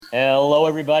Hello,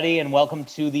 everybody, and welcome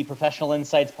to the Professional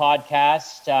Insights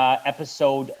Podcast,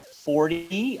 episode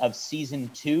 40 of season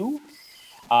 2.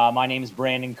 My name is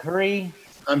Brandon Curry.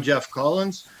 I'm Jeff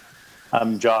Collins.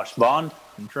 I'm Josh Bond.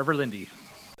 And Trevor Lindy.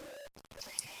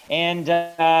 And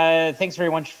thanks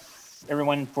very much,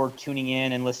 everyone, for tuning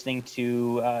in and listening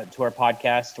to our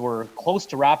podcast. We're close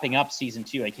to wrapping up season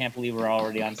 2. I can't believe we're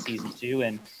already on season 2.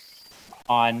 And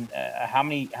on how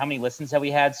many listens have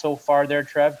we had so far there,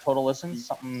 Trev? Total listens?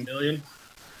 Something million?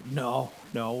 No,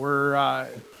 we're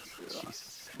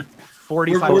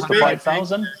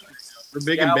 45,000. We're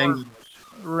big in Bangladesh.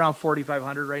 We're around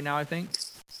 4,500 right now, I think.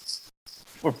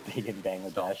 We're big in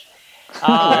Bangladesh.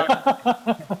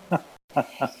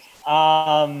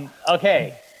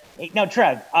 Okay. Now,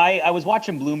 Trev, I was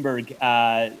watching Bloomberg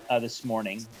this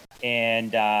morning,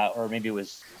 and or maybe it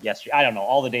was yesterday. I don't know.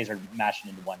 All the days are mashing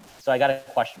into one. So I got a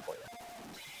question for you.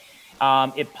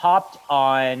 It popped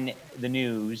on the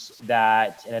news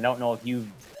that, and I don't know if you've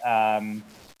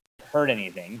heard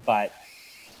anything, but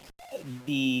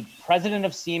the president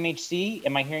of CMHC,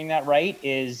 am I hearing that right,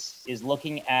 is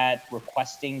looking at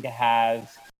requesting to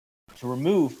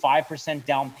remove 5%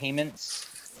 down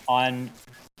payments on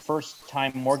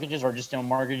first-time mortgages or just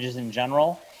mortgages in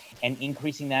general, and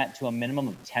increasing that to a minimum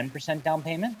of 10% down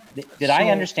payment. Did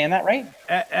I understand that right?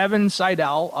 Evan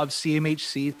Seidel of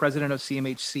CMHC, president of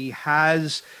CMHC,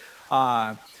 has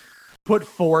put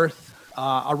forth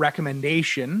a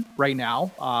recommendation right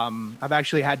now. I've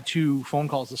actually had 2 phone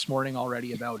calls this morning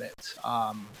already about it.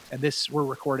 And we're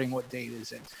recording, what date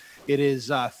is it? It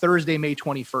is Thursday, May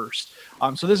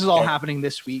 21st. So this is all happening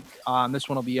this week. This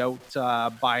one will be out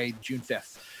by June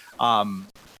 5th.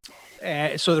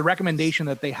 So the recommendation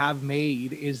that they have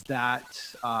made is that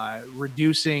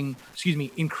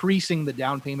increasing the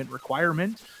down payment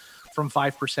requirement from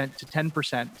 5% to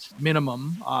 10%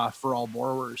 minimum for all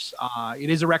borrowers. It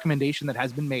is a recommendation that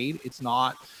has been made. It's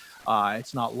not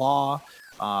law.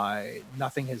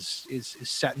 Nothing is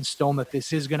set in stone that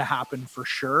this is going to happen for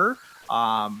sure.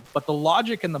 But the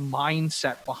logic and the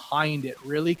mindset behind it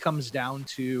really comes down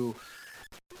to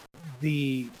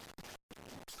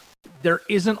there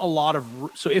isn't a lot of,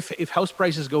 so if house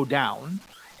prices go down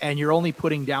and you're only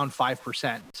putting down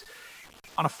 5%,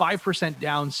 on a 5%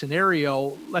 down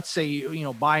scenario, let's say,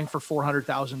 buying for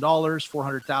 $400,000,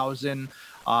 400,000,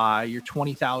 you're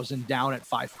 20,000 down at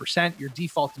 5%, your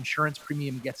default insurance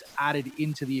premium gets added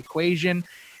into the equation.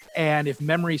 And if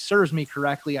memory serves me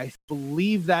correctly, I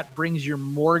believe that brings your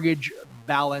mortgage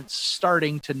balance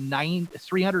starting to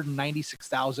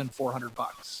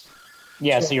 $396,400.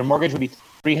 Yeah. So your mortgage would be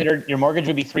 300. Your mortgage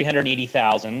would be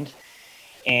 380,000,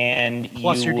 and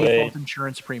plus your default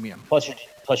insurance premium. Plus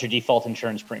your default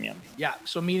insurance premium. Yeah.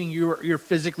 So meaning you're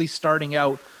physically starting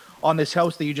out on this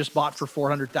house that you just bought for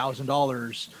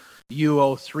 $400,000, you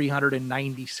owe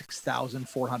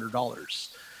 $396,400.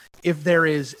 If there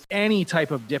is any type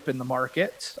of dip in the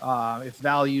market, if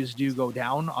values do go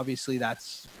down, obviously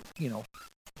that's,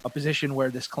 a position where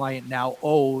this client now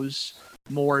owes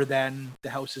more than the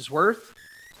house is worth.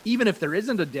 Even if there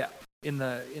isn't a dip in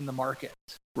the market,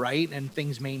 right, and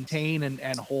things maintain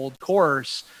and hold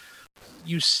course,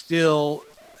 you still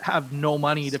have no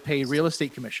money to pay real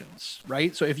estate commissions,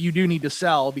 right? So if you do need to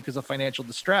sell because of financial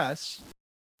distress,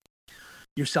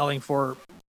 you're selling for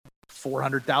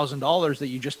 $400,000 that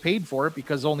you just paid for it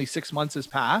because only 6 months has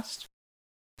passed.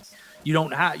 You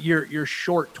don't have, you're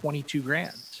short 22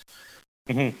 grand,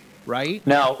 right?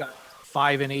 Now, you've got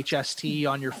 5 in HST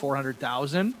on your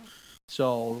 400,000.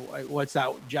 So what's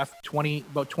that, Jeff?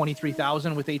 About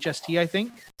 23,000 with HST, I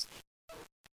think.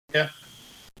 Yeah.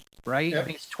 Right. Yeah. I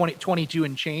think it's 22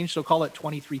 and change. So call it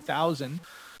 23,000.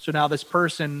 So now this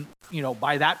person,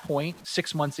 by that point,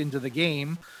 6 months into the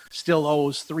game, still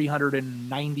owes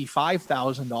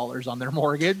 $395,000 on their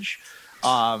mortgage.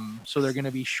 So they're going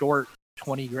to be short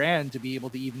 20 grand to be able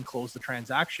to even close the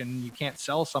transaction. You can't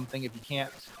sell something if you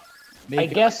can't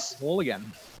make it whole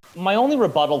again. My only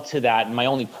rebuttal to that, and my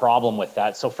only problem with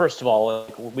that, so first of all,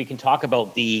 we can talk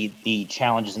about the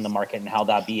challenges in the market and how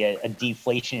that be a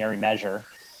deflationary measure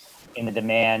in the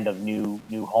demand of new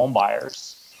home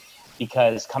buyers,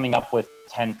 because coming up with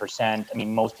 10%, I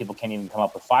mean, most people can't even come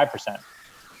up with 5%.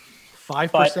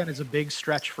 5% is a big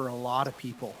stretch for a lot of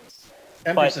people.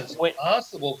 10% is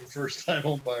impossible for first-time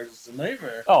home buyers. It's a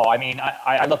nightmare. Oh, I mean,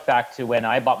 I look back to when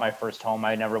I bought my first home,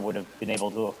 I never would have been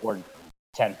able to afford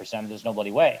 10%. There's no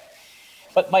bloody way.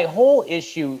 But my whole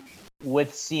issue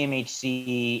with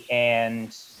CMHC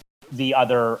and the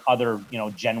other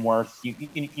Genworth,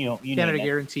 Canada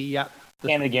Guarantee, yeah,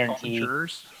 Canada Guarantee,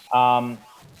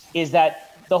 is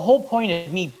that the whole point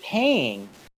of me paying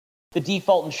the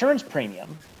default insurance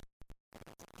premium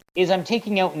is I'm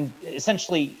taking out,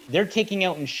 essentially, they're taking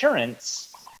out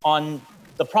insurance on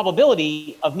the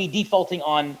probability of me defaulting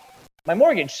on my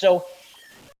mortgage. So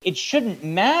it shouldn't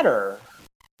matter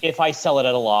if I sell it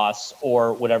at a loss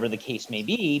or whatever the case may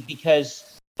be,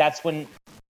 because that's when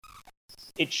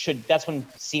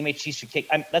CMHC should take.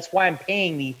 That's why I'm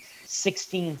paying the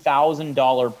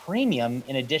 $16,000 premium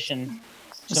in addition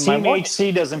to my mortgage.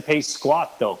 CMHC doesn't pay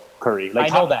squat though, Curry. I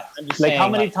know that. I'm just like saying, how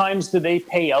many times do they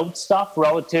pay out stuff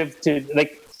relative to,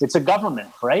 like, it's a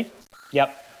government, right?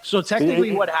 Yep. So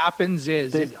technically what happens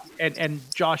is, and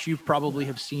Josh, you probably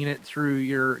have seen it through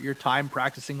your time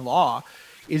practicing law,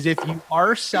 is if you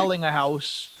are selling a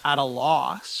house at a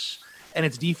loss and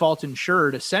it's default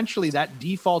insured, essentially that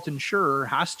default insurer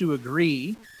has to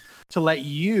agree to let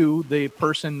you, the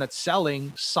person that's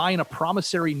selling, sign a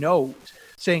promissory note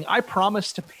saying, I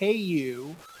promise to pay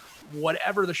you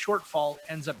whatever the shortfall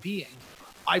ends up being.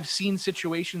 I've seen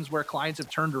situations where clients have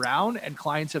turned around and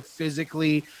clients have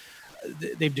physically,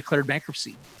 they've declared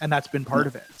bankruptcy, and that's been part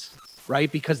of it,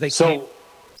 right? Because they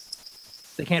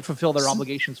can't fulfill their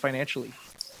obligations financially.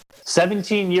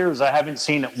 17 years, I haven't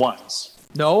seen it once.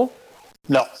 No?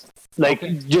 No. Like,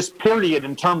 Okay. just period,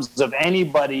 in terms of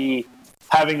anybody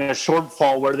having a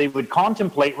shortfall where they would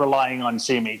contemplate relying on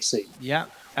CMHC. Yeah.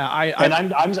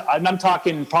 I'm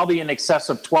talking probably in excess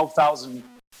of 12,000,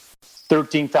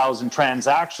 13,000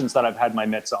 transactions that I've had my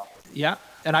mitts on. Yeah.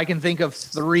 And I can think of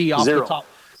three off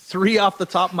the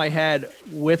top of my head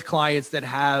with clients that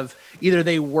have either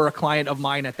they were a client of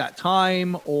mine at that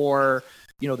time, or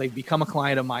they've become a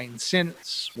client of mine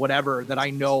since, whatever, that I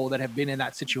know that have been in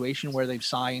that situation where they've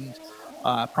signed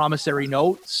promissory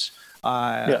notes.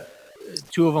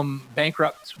 Two of them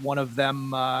bankrupt, one of them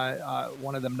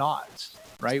not,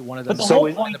 right? One of them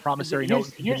the promissory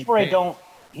note. Here's where I don't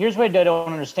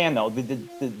understand though.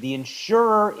 The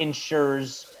insurer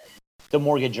insures the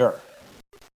mortgagor,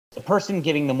 the person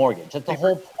giving the mortgage. That's the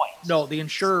whole point. No, the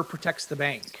insurer protects the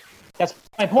bank. That's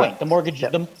my point. The mortgage,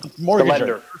 the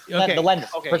mortgager, Okay. the lender,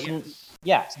 Okay. Person,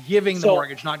 yeah, giving the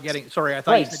mortgage, not getting. Sorry, I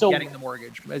thought you said getting the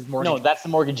mortgage. No, that's the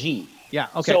mortgagee. Yeah.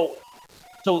 Okay.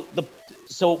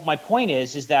 So my point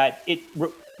is that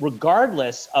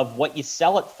regardless of what you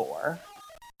sell it for,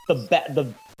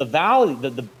 the value,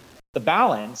 the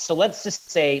balance. So let's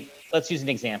use an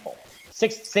example.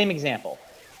 Same example.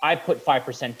 I put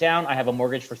 5% down. I have a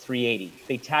mortgage for $380.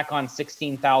 They tack on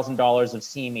 $16,000 of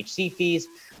CMHC fees.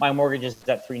 My mortgage is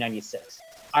at $396.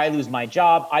 I lose my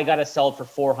job. I got to sell it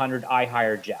for $400. I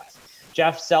hire Jeff.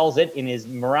 Jeff sells it in his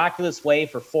miraculous way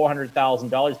for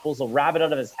 $400,000, pulls a rabbit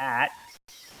out of his hat,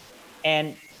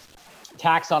 and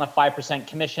tax on a 5%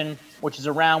 commission, which is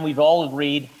around, we've all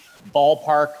agreed,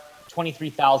 ballpark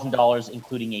 $23,000,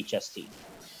 including HST.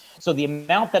 So the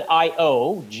amount that I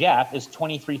owe Jeff is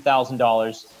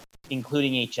 $23,000,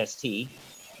 including HST,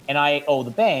 and I owe the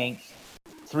bank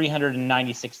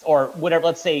 $396, or whatever.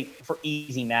 Let's say, for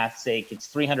easy math's sake,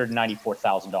 it's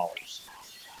 $394,000.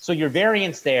 So your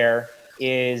variance there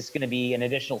is going to be an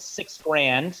additional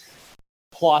 $6,000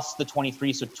 plus the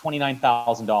 23, so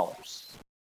 $29,000.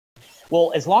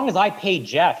 Well, as long as I pay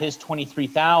Jeff his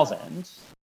 $23,000.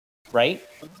 Right.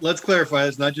 Let's clarify.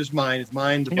 It's not just mine. It's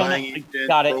mine. The buying agent.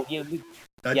 Got it.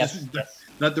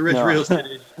 Not the rich real estate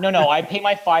agent. No. I pay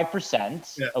my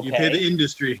 5%. Yeah, okay. You pay the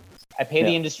industry. I pay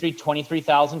the industry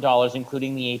 $23,000,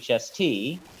 including the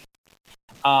HST.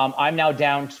 I'm now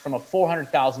down from a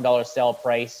 $400,000 sale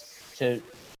price to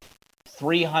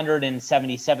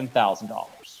 $377,000.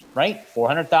 Right.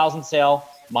 400,000 sale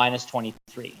minus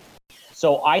 23.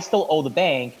 So I still owe the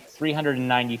bank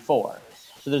 $394.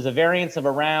 So there's a variance of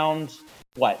around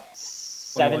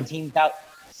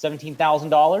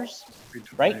 $17,000,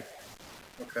 right?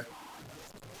 Okay.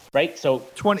 Right. So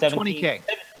 20K,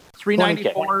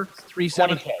 394,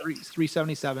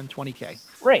 377, 20K.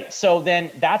 Right. So then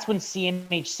that's when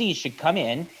CMHC should come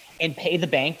in and pay the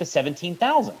bank the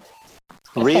 $17,000.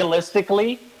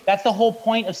 Realistically, that's the whole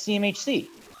point of CMHC.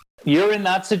 You're in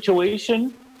that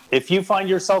situation. If you find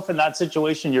yourself in that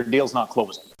situation, your deal's not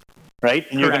closing. Right,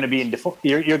 and you're going to be in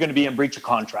you're going to be in breach of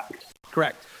contract.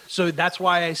 Correct. So that's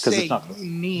why I say you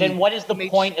need. Then what is the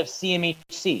point of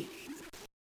CMHC?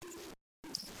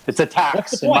 It's a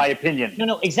tax, in my opinion.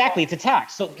 No, exactly. It's a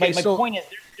tax. So my point is,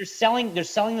 they're selling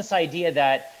this idea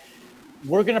that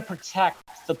we're going to protect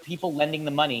the people lending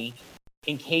the money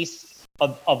in case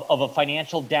of a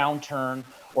financial downturn,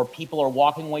 or people are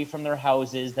walking away from their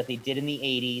houses that they did in the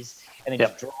 80s, and they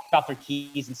just dropped off their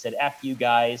keys and said, "F you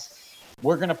guys.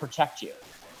 We're going to protect you."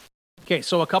 Okay,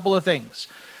 so a couple of things.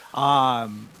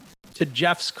 To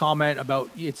Jeff's comment about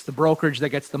it's the brokerage that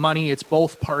gets the money, it's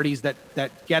both parties that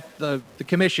get the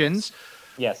commissions.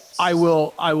 Yes. I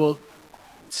will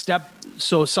step.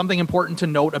 So something important to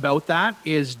note about that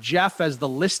is Jeff, as the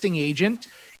listing agent,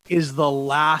 is the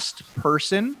last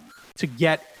person to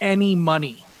get any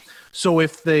money. So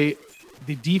if the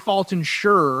default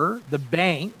insurer, the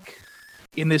bank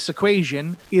in this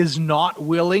equation, is not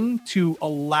willing to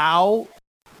allow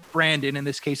Brandon, in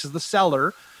this case is the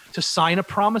seller, to sign a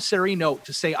promissory note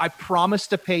to say, I promise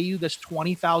to pay you this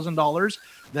 $20,000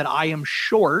 that I am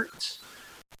short,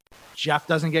 Jeff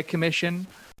doesn't get commission.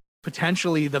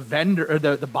 Potentially the vendor or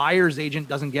the buyer's agent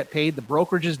doesn't get paid. The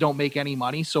brokerages don't make any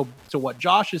money. So to what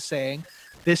Josh is saying,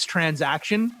 this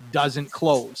transaction doesn't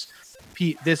close.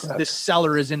 This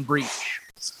seller is in breach.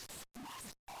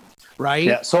 Right?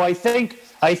 Yeah. So I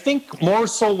think more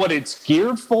so what it's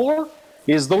geared for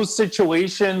is those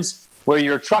situations where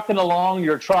you're trucking along,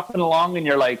 and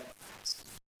you're like,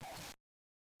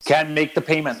 can't make the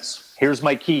payments. Here's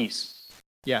my keys.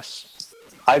 Yes.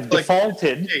 I've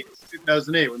defaulted.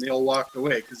 2008 when they all walked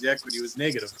away because the equity was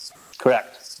negative.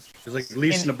 Correct. It was like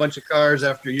leasing a bunch of cars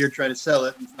after a year trying to sell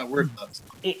it and it's not worth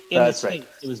nothing. That's right.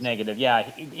 It was negative. Yeah.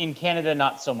 In Canada,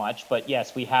 not so much. But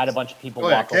yes, we had a bunch of people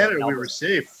walk away. Canada, we were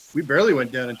safe. We barely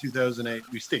went down in 2008.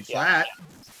 We stayed flat.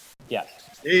 Yeah.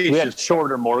 We had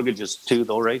shorter mortgages too,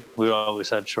 though, right? We always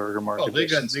had shorter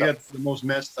mortgages. They got the most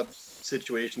messed up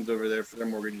situations over there for their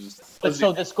mortgages. But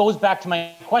so this goes back to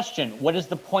my question: what is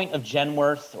the point of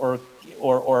Genworth or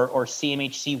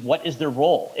CMHC? What is their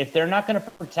role? If they're not going to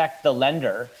protect the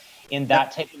lender in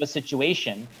that type of a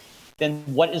situation, then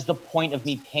what is the point of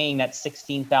me paying that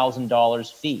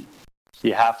 $16,000 fee?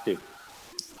 You have to.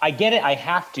 I get it. I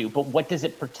have to, but what does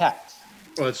it protect?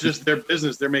 Well, it's just their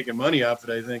business. They're making money off it.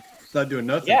 I think it's not doing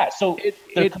nothing. Yeah, so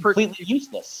they're completely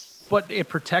useless. But it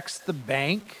protects the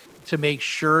bank to make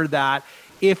sure that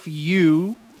if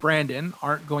you, Brandon,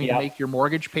 aren't going to make your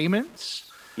mortgage payments,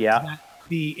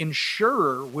 the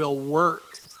insurer will work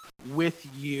with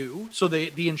you. So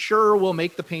the insurer will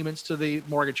make the payments to the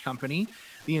mortgage company.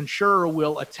 The insurer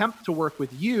will attempt to work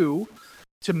with you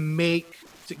to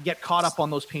get caught up on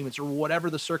those payments or whatever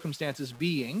the circumstances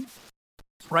being,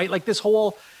 right? Like this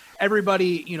whole,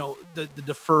 everybody, the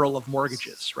deferral of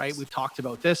mortgages, right? We've talked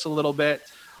about this a little bit,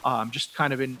 just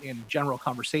kind of in general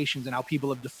conversations and how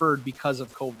people have deferred because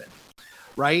of COVID,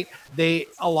 right? A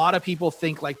lot of people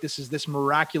think like this is this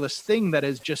miraculous thing that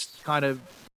has just kind of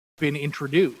been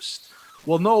introduced.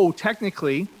 Well, no,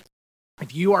 technically,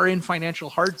 if you are in financial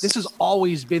hardship, this has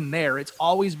always been there. It's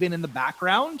always been in the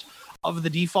background of the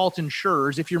default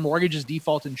insurers. If your mortgage is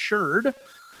default insured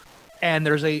and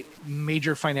there's a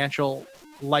major financial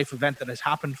life event that has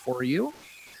happened for you,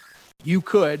 you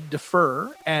could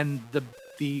defer and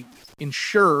the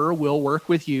insurer will work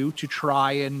with you to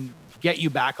try and get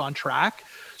you back on track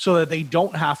so that they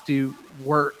don't have to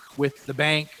work with the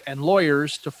bank and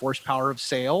lawyers to force power of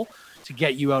sale to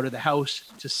get you out of the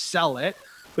house to sell it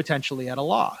potentially at a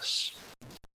loss.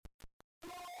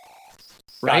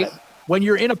 Right? When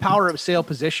you're in a power of sale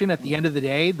position, at the end of the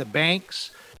day, the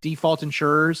banks, default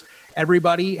insurers,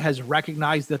 everybody has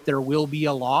recognized that there will be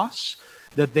a loss,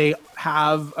 that they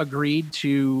have agreed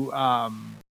to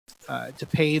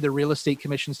pay the real estate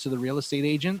commissions to the real estate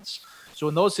agents. So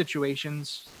in those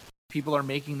situations, people are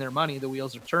making their money, the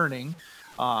wheels are turning.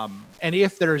 And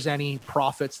if there's any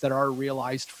profits that are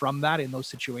realized from that in those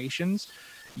situations,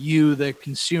 you, the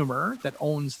consumer that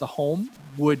owns the home,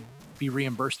 would be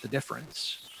reimbursed the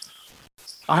difference.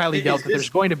 I highly doubt that there's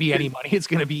going to be any money. It's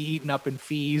going to be eaten up in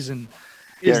fees and.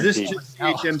 Is this just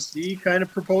CMHC kind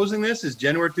of proposing this? Is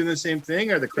Genworth doing the same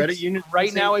thing? Are the credit unions?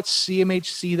 Right now, it's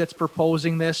CMHC that's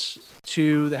proposing this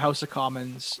to the House of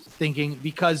Commons, thinking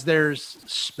because there's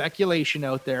speculation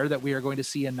out there that we are going to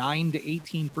see a 9 to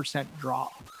 18%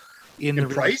 drop in the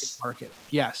price market.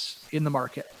 Yes, in the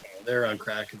market. They're on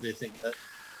crack if they think that.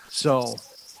 So.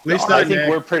 I think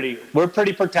we're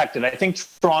pretty protected. I think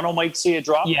Toronto might see a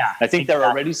drop. Yeah, I think they're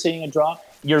already seeing a drop.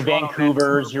 Your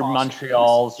Vancouvers, your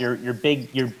Montreals, your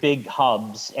big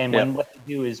hubs, and what they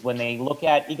do is when they look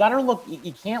at, you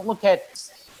can't look at.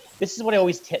 This is what I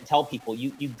always tell people.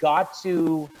 You got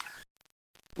to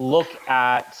look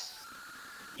at.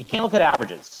 You can't look at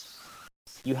averages.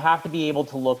 You have to be able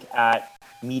to look at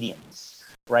medians,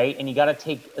 right? And you got to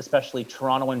take especially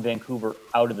Toronto and Vancouver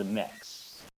out of the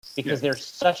mix because they're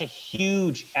such a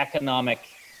huge economic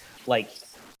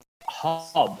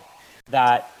hub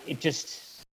that it just.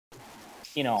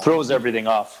 Throws everything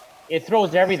off. It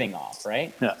throws everything off,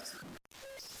 right? Yeah.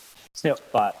 Yep.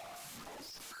 But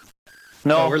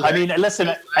I mean, listen.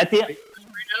 At the right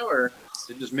now, or is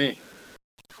it just me?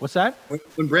 What's that?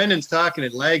 When Brendan's talking,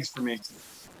 it lags for me.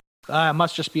 It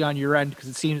must just be on your end because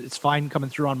it seems it's fine coming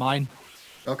through on mine.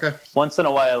 Okay. Once in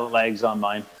a while, it lags on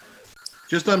mine.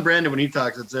 Just on Brandon when he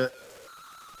talks, that's it.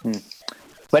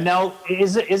 But now,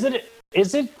 is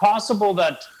it possible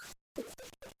that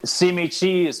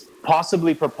CMHC is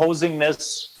possibly proposing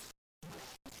this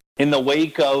in the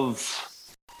wake of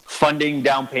funding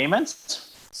down payments?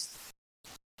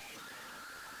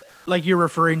 Like you're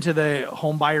referring to the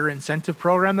home buyer incentive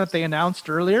program that they announced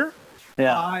earlier?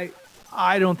 Yeah.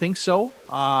 I don't think so.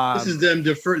 This is them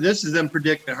This is them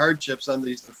predicting hardships on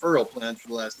these deferral plans for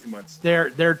the last 2 months.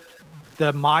 The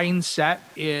mindset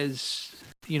is,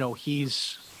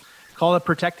 he's call it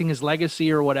protecting his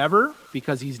legacy or whatever,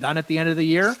 because he's done at the end of the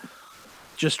year,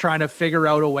 just trying to figure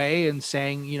out a way and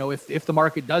saying, if the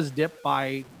market does dip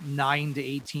by 9 to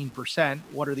 18%,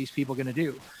 what are these people going to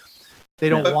do? They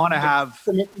don't want to have...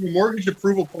 From a mortgage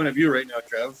approval point of view right now,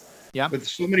 Trev, yeah, with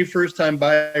so many first-time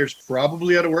buyers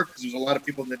probably out of work, because there's a lot of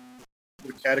people that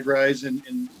would categorize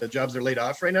in the jobs they're laid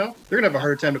off right now, they're going to have a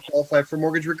hard time to qualify for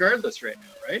mortgage regardless right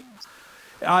now,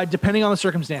 right? Depending on the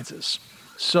circumstances.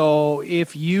 So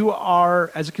if you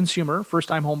are, as a consumer,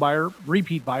 first-time home buyer,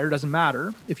 repeat buyer, doesn't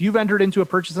matter. If you've entered into a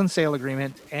purchase and sale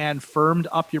agreement and firmed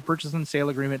up your purchase and sale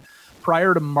agreement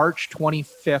prior to March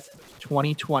 25th,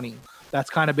 2020, that's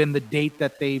kind of been the date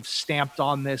that they've stamped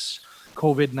on this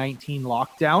COVID-19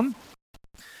 lockdown.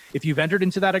 If you've entered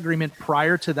into that agreement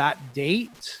prior to that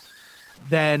date,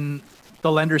 then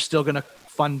the lender's still going to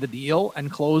fund the deal and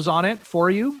close on it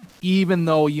for you, even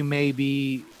though you may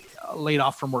be laid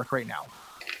off from work right now,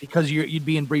 because you'd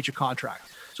be in breach of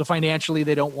contract. So financially,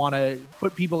 they don't want to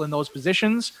put people in those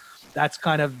positions. That's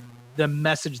kind of the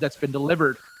message that's been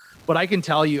delivered. But I can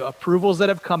tell you, approvals that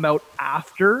have come out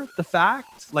after the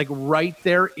fact, like right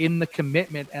there in the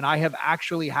commitment, and I have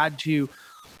actually had to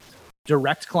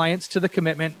direct clients to the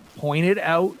commitment, point it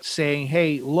out, saying,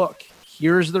 hey, look,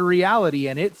 here's the reality.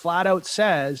 And it flat out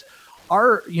says,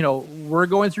 we're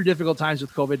going through difficult times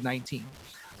with COVID-19.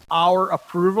 Our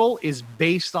approval is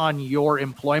based on your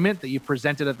employment that you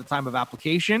presented at the time of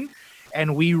application,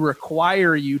 and we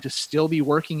require you to still be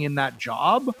working in that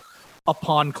job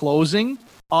upon closing.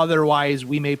 Otherwise,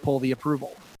 we may pull the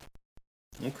approval.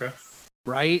 Okay.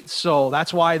 Right? So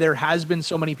that's why there has been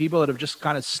so many people that have just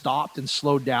kind of stopped and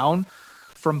slowed down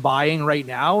from buying right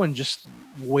now and just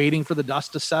waiting for the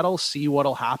dust to settle, see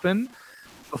what'll happen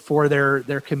before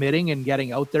they're committing and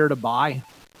getting out there to buy.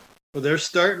 Well, they're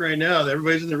starting right now.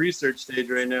 Everybody's in the research stage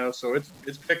right now, so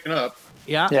it's picking up.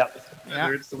 Yeah.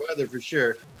 Whether it's the weather for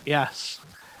sure. Yes.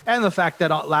 And the fact that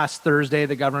last Thursday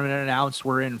the government announced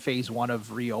we're in phase 1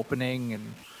 of reopening,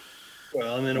 and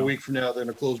then a week from now they're going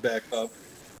to close back up.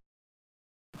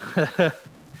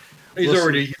 He's We'll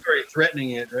already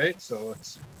threatening it, right? So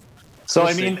it's. So, We'll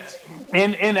I mean,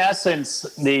 in essence,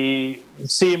 the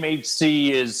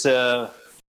CMHC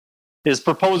is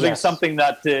proposing something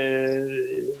that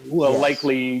will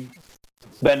likely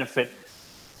benefit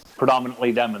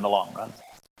predominantly them in the long run.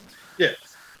 Yeah.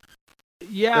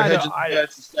 Yeah, They're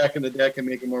stacking the deck and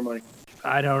making more money.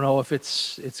 I don't know if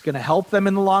it's going to help them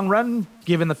in the long run,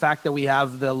 given the fact that we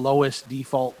have the lowest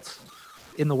default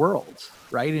in the world,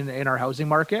 right? In our housing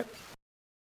market,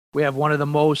 we have one of the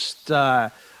most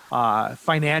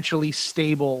financially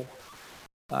stable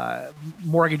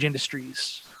mortgage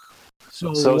industries. So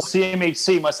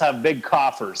CMHC must have big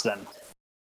coffers then.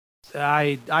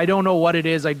 I don't know what it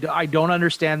is. I don't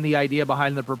understand the idea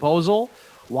behind the proposal.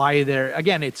 Why they're,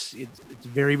 again, it's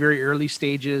very, very early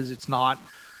stages. It's not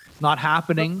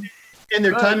happening. And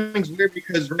their timing's weird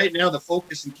because right now the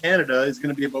focus in Canada is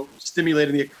going to be about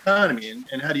stimulating the economy.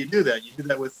 And how do you do that? You do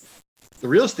that with the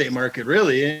real estate market,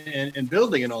 really, and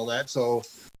building and all that. So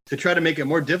to try to make it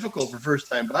more difficult for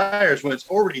first-time buyers when it's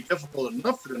already difficult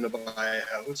enough for them to buy a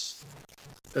house,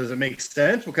 does it make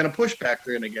sense? What kind of pushback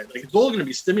they're going to get? Like, it's all going to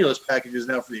be stimulus packages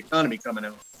now for the economy coming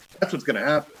out. That's what's going to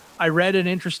happen. I read an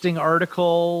interesting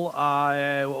article,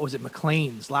 what was it,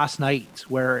 Maclean's last night,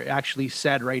 where it actually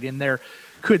said right in there,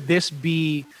 could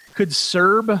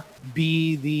CERB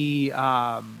be the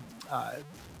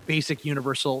basic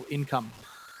universal income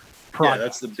product? Yeah,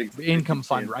 that's the big income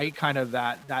fund, right? Kind of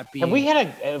that being. Have we had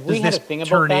a thing about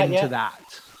turn that into yet?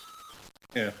 that?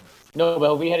 Yeah. No,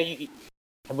 but have we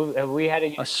had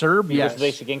a CERB? Yes.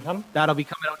 basic income? That'll be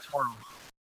coming out tomorrow.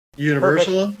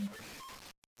 Universal?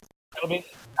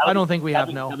 I don't think we have,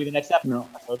 no. That'll be the next episode. No.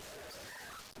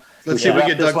 Let's see if we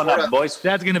get Doug one Ford up, up. boys.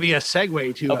 That's going to be a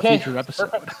segue to Okay, a future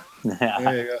episode. Yeah.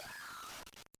 There you go.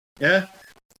 Yeah.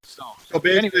 So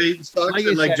basically, anyway, stocks, like I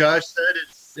and like said- Josh said,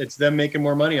 it's them making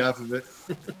more money off of it.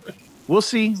 we'll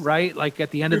see, right? Like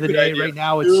at the end of the Stupid day, idea. right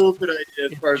now, it's Stupid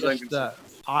idea as far as I'm just, concerned.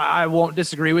 I won't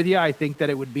disagree with you. I think that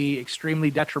it would be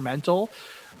extremely detrimental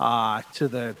to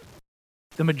the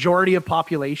the majority of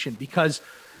population, because,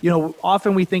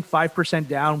 often we think 5%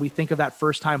 down, we think of that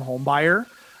first-time home buyer,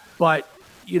 but,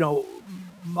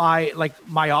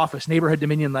 my office, Neighborhood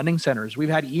Dominion Lending Centers, we've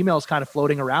had emails kind of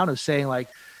floating around of saying like,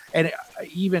 and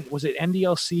even was it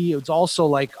NDLC? It was also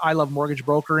like I Love Mortgage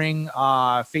Brokering,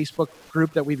 Facebook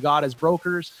group that we've got as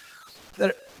brokers,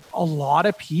 that a lot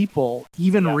of people,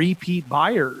 even repeat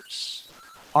buyers,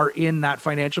 are in that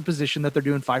financial position that they're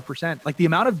doing 5%. Like the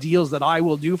amount of deals that I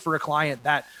will do for a client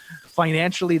that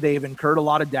financially they've incurred a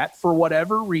lot of debt for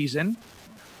whatever reason,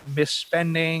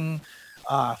 misspending,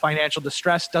 financial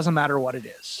distress, doesn't matter what it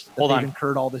is, that they've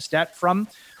incurred all this debt from,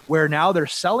 where now they're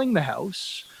selling the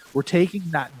house. We're taking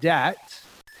that debt,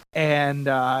 and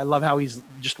I love how he's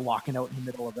just walking out in the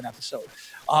middle of an episode.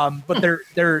 But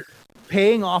they're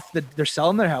paying off they're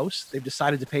selling their house. They've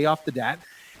decided to pay off the debt,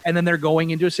 and then they're going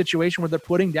into a situation where they're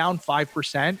putting down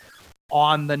 5%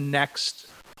 on the next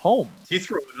home. Is he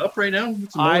throwing it up right now?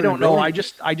 I don't know. I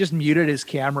just muted his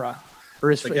camera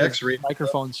or his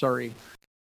microphone. Sorry.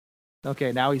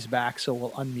 Okay, now he's back, so we'll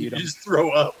unmute him. Just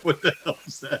throw up. What the hell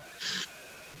is that?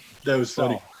 That was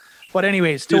funny. But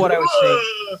anyways, to what I was saying,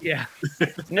 yeah.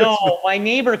 No, my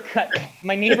neighbor cut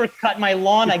my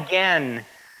lawn again.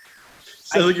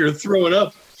 Sounds like you're throwing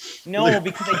up. No,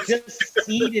 because I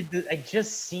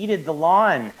just seeded the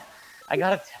lawn. I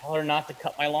gotta tell her not to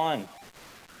cut my lawn.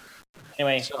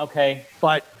 Anyway, okay.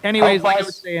 But anyways, like I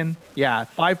was saying,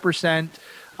 5%.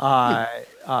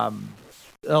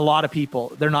 A lot of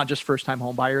people, they're not just first-time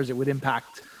home buyers. It would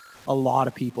impact a lot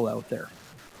of people out there.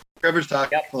 Trevor's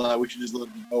talking. We should just let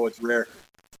him know it's rare.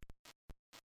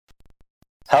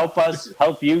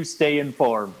 Help you stay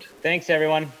informed. Thanks,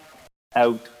 everyone.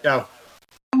 Out. Ciao.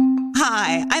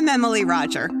 Hi, I'm Emily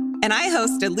Roger, and I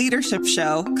host a leadership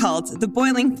show called The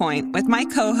Boiling Point with my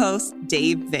co-host,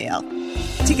 Dave Vale.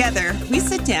 Together, we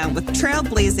sit down with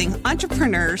trailblazing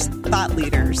entrepreneurs, thought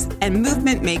leaders, and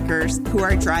movement makers who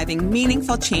are driving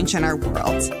meaningful change in our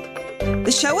world.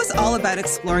 The show is all about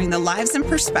exploring the lives and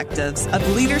perspectives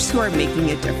of leaders who are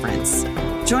making a difference.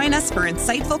 Join us for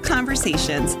insightful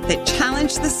conversations that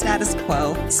challenge the status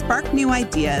quo, spark new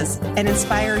ideas, and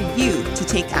inspire you to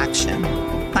take action.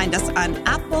 Find us on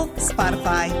Apple,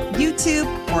 Spotify, YouTube,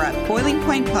 or at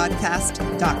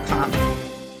boilingpointpodcast.com.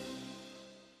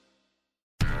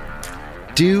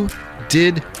 Do,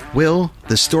 Did, Will,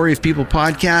 the Story of People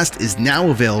podcast is now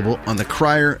available on the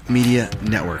Crier Media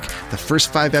Network. The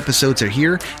first 5 episodes are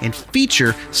here and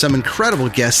feature some incredible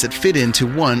guests that fit into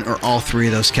one or all 3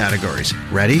 of those categories.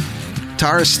 Ready?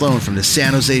 Tara Sloan from the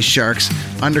San Jose Sharks,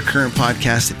 Undercurrent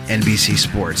podcast at NBC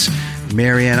Sports.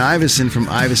 Marianne Iveson from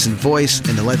Iveson Voice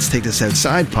and the Let's Take This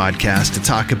Outside podcast to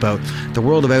talk about the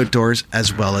world of outdoors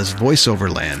as well as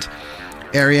voiceover land.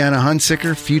 Ariana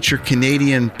Hunsicker, future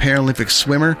Canadian Paralympic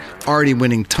swimmer, already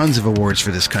winning tons of awards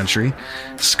for this country.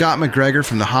 Scott McGregor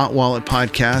from the Hot Wallet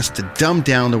podcast to dumb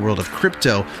down the world of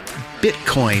crypto,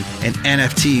 Bitcoin, and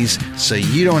NFTs so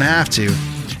you don't have to.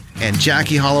 And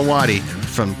Jackie Holowati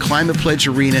from Climate Pledge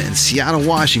Arena in Seattle,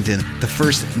 Washington, the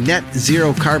first net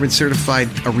zero carbon certified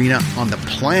arena on the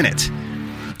planet.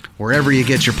 Wherever you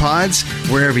get your pods,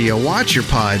 wherever you watch your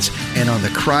pods, and on the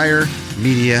Crier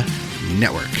Media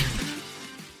Network.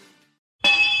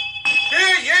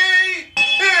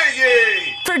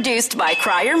 Produced by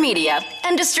Crier Media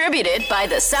and distributed by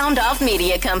the Sound Off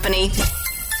Media Company.